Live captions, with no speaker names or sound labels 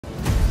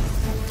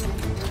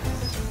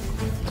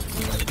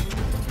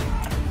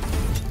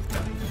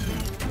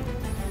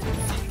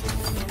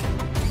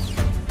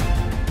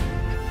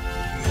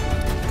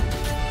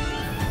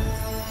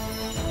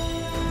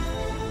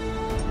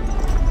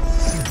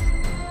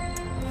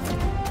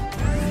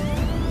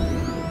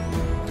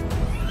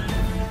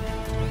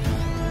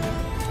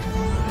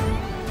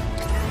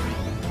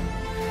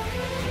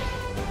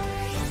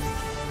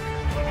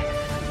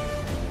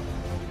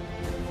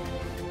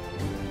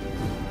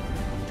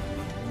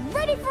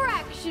ready for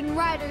action,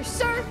 riders,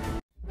 sir.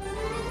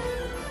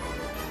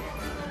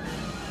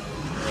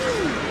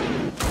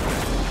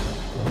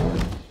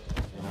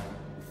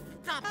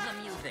 Stop the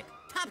music.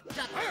 Top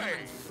Duck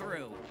coming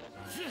through.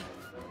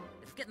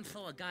 It's getting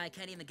so a guy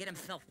can't even get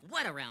himself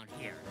wet around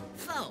here.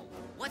 So,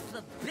 what's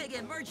the big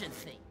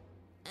emergency?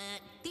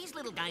 These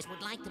little guys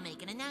would like to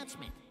make an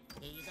announcement.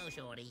 Here you go,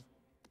 Shorty.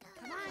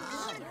 Come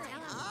on,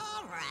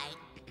 All right.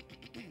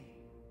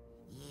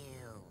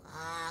 You,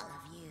 all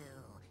of you,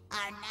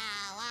 are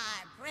now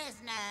our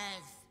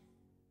prisoners.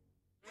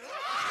 We're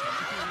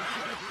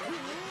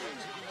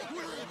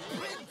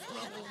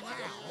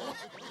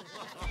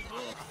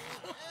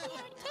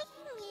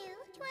taking you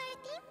to our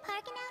theme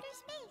park in outer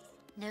space.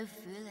 No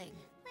fooling.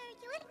 Where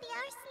you would be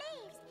our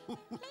slaves,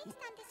 placed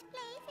on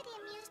display for the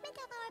amusement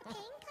of our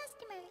paying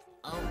customers.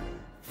 Oh,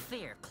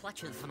 fear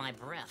clutches my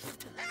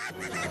breast.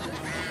 We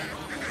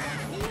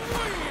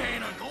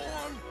ain't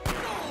a-going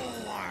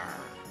nowhere!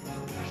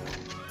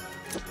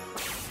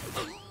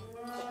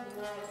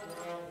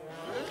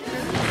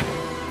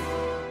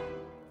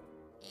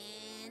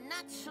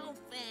 Not so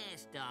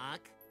fast,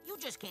 Doc. You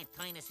just can't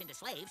turn us into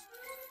slaves.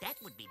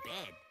 That would be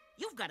bad.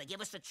 You've got to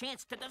give us a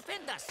chance to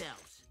defend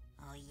ourselves.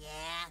 Oh,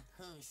 yeah?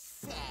 Who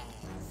says?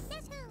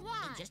 Says who?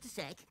 In just a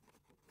sec.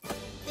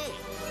 There.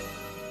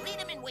 Read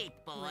them and wait,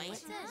 boys.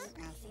 What's this?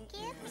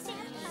 Give them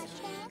a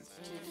chance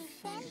to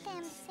defend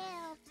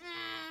themselves.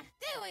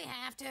 Do we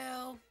have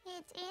to?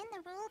 It's in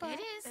the rule book. It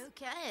is.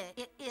 Okay,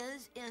 it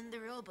is in the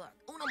rule book.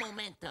 Uno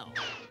momento.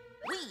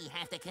 We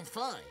have to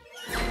confer.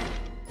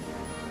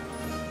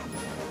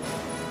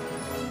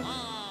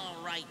 All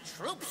right,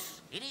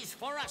 troops. It is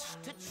for us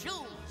to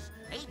choose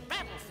a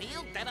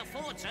battlefield that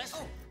affords us...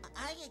 Oh,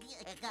 I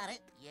got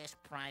it. Yes,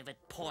 Private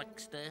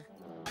Porkster.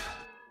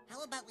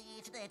 How about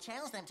we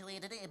challenge them to a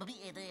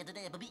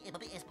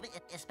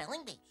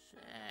spelling bee? Say,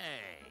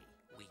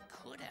 we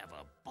could have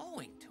a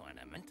bowling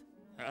tournament.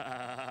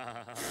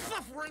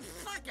 Suffering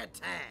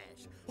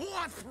succotash!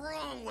 What's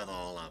wrong with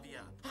all of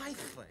you? I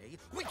say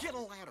we get a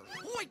ladder.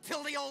 Wait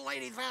till the old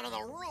lady's out of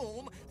the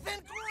room,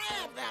 then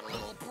grab that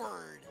little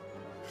bird.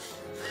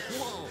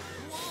 Whoa,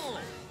 whoa!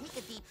 Take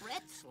a deep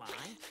breath, Sly.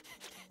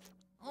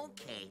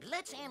 Okay,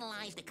 let's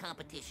analyze the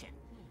competition.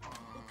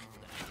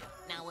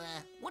 Now,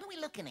 what are we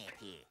looking at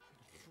here?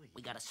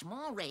 We got a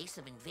small race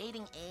of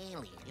invading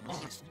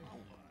aliens.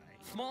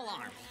 Small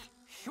arms,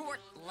 short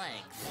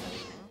legs.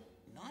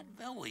 Not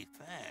very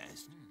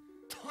fast.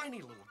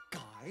 Tiny little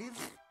guys.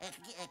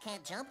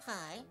 Can't jump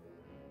high.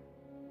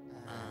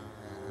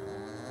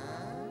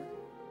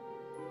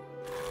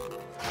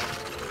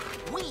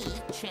 We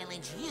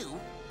challenge you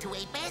to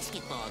a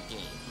basketball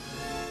game.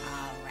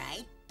 All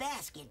right,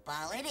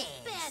 basketball it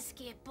is.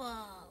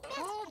 Basketball.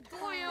 Oh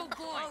boy, oh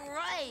boy. All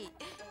right.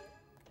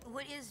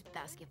 What is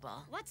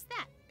basketball? What's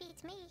that?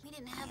 Beats me. We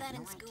didn't have that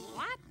in school.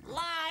 What?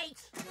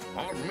 Lights!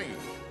 Pardon me.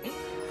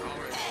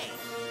 Hey,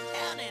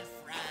 down in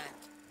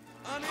front.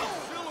 An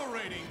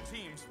exhilarating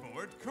team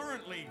sport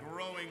currently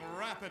growing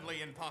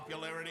rapidly in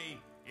popularity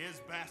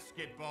is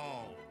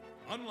basketball.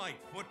 Unlike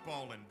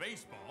football and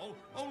baseball,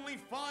 only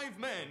 5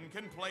 men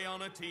can play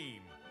on a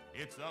team.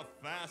 It's a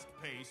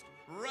fast-paced,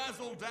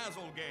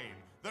 razzle-dazzle game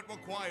that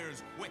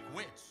requires quick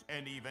wits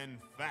and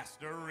even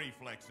faster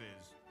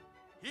reflexes.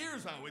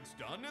 Here's how it's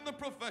done in the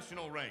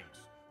professional ranks.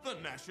 The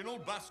National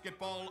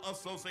Basketball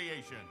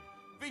Association,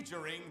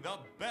 featuring the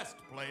best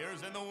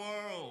players in the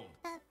world.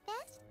 The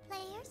best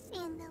players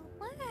in the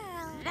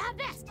world. The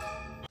best.